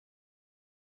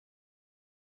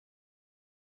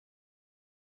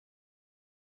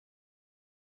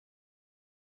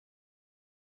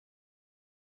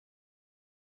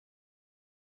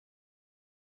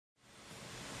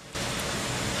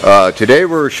Today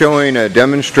we're showing a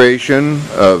demonstration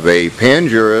of a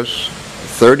Pandjiris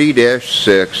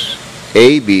 30-6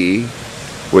 AB,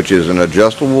 which is an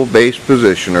adjustable base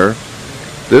positioner.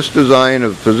 This design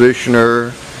of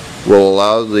positioner will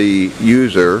allow the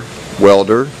user,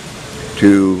 welder,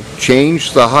 to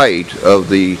change the height of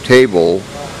the table.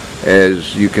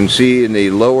 As you can see in the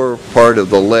lower part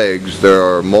of the legs, there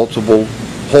are multiple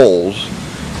holes.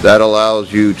 That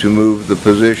allows you to move the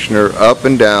positioner up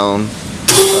and down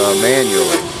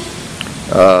manually.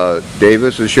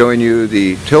 Davis is showing you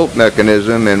the tilt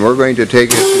mechanism, and we're going to take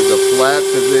it to the flat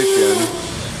position.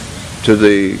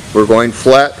 We're going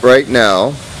flat right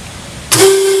now.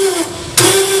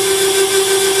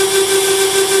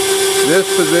 This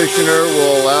positioner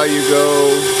will allow you to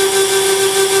go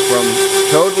from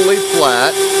totally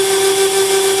flat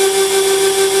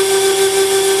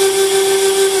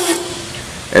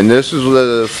and this is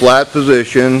the flat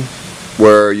position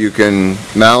where you can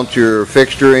mount your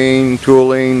fixturing,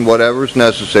 tooling, whatever's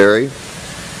necessary.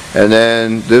 And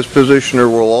then this positioner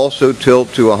will also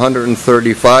tilt to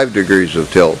 135 degrees of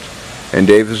tilt. And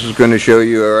Davis is going to show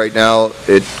you right now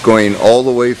it's going all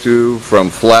the way through from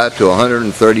flat to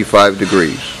 135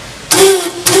 degrees.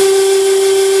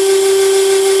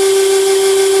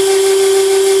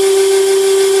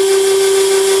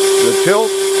 The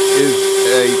tilt is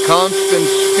a constant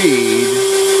speed,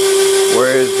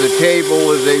 whereas the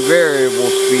table is a variable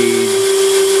speed.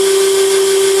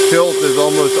 Tilt is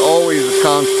almost always a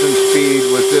constant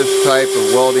speed with this type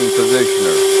of welding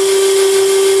positioner.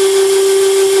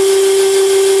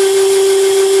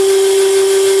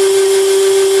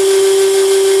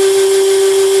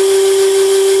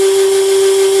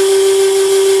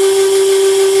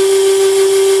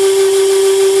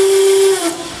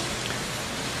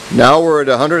 Now we're at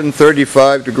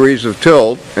 135 degrees of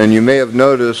tilt, and you may have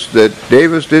noticed that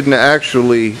Davis didn't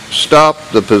actually stop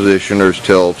the positioner's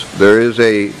tilt. There is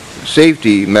a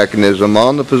safety mechanism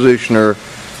on the positioner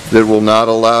that will not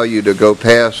allow you to go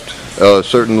past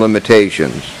certain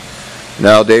limitations.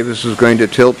 Now Davis is going to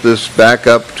tilt this back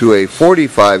up to a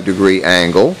 45 degree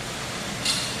angle.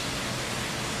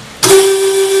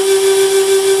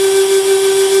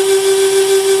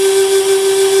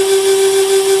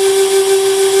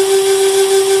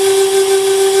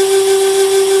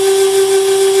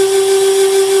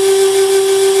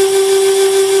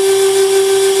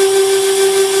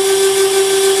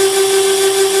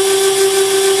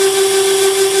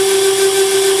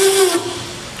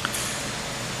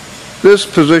 This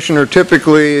positioner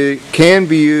typically can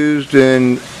be used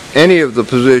in any of the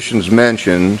positions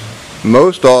mentioned.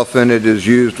 Most often it is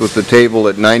used with the table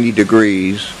at 90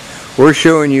 degrees. We're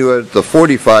showing you at the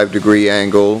 45 degree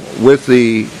angle with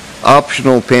the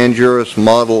optional Pandjiris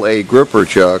Model A gripper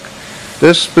chuck.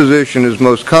 This position is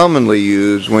most commonly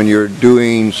used when you're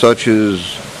doing such as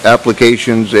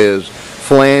applications as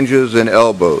flanges and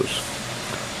elbows.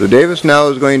 So Davis now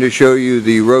is going to show you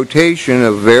the rotation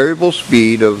of variable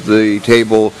speed of the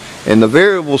table, and the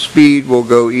variable speed will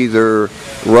go either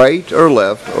right or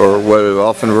left, or what is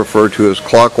often referred to as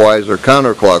clockwise or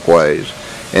counterclockwise.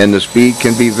 And the speed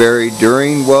can be varied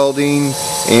during welding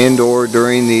and or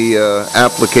during the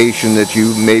application that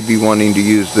you may be wanting to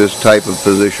use this type of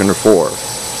positioner for.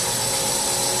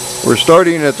 We're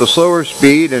starting at the slower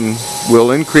speed, and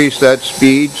we'll increase that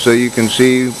speed so you can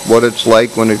see what it's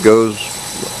like when it goes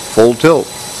full tilt.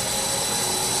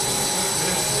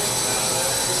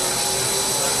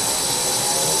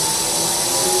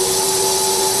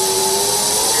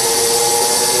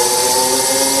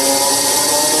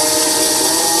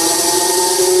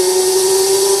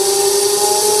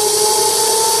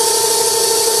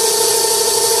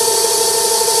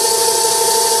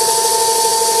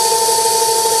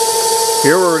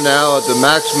 Here we're now at the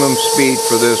maximum speed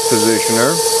for this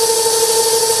positioner.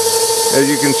 As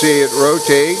you can see, it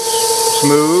rotates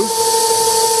smooth.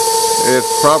 If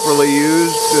properly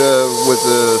used with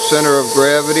the center of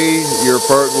gravity, your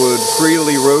part would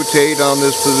freely rotate on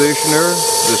this positioner.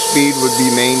 The speed would be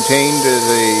maintained at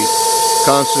a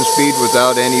constant speed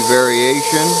without any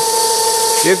variation.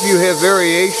 If you have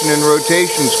variation in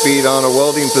rotation speed on a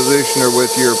welding positioner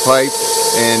with your pipe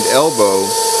and elbow,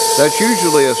 that's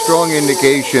usually a strong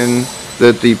indication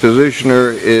that the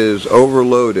positioner is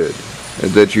overloaded,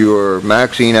 that you are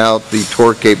maxing out the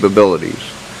torque capabilities.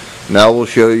 Now we'll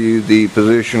show you the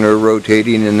positioner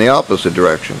rotating in the opposite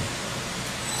direction.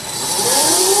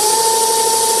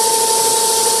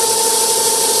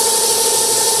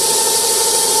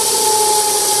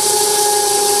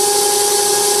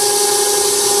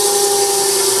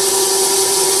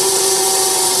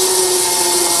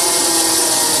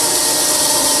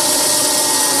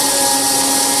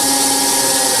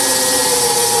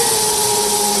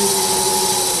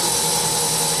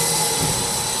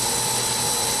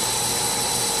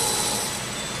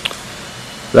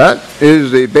 That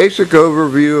is a basic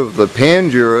overview of the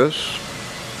Pandjiris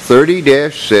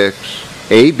 30-6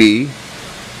 AB,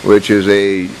 which is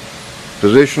a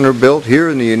positioner built here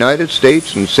in the United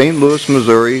States in St. Louis,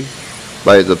 Missouri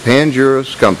by the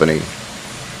Pandjiris Company.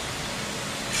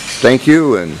 Thank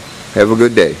you and have a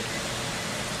good day.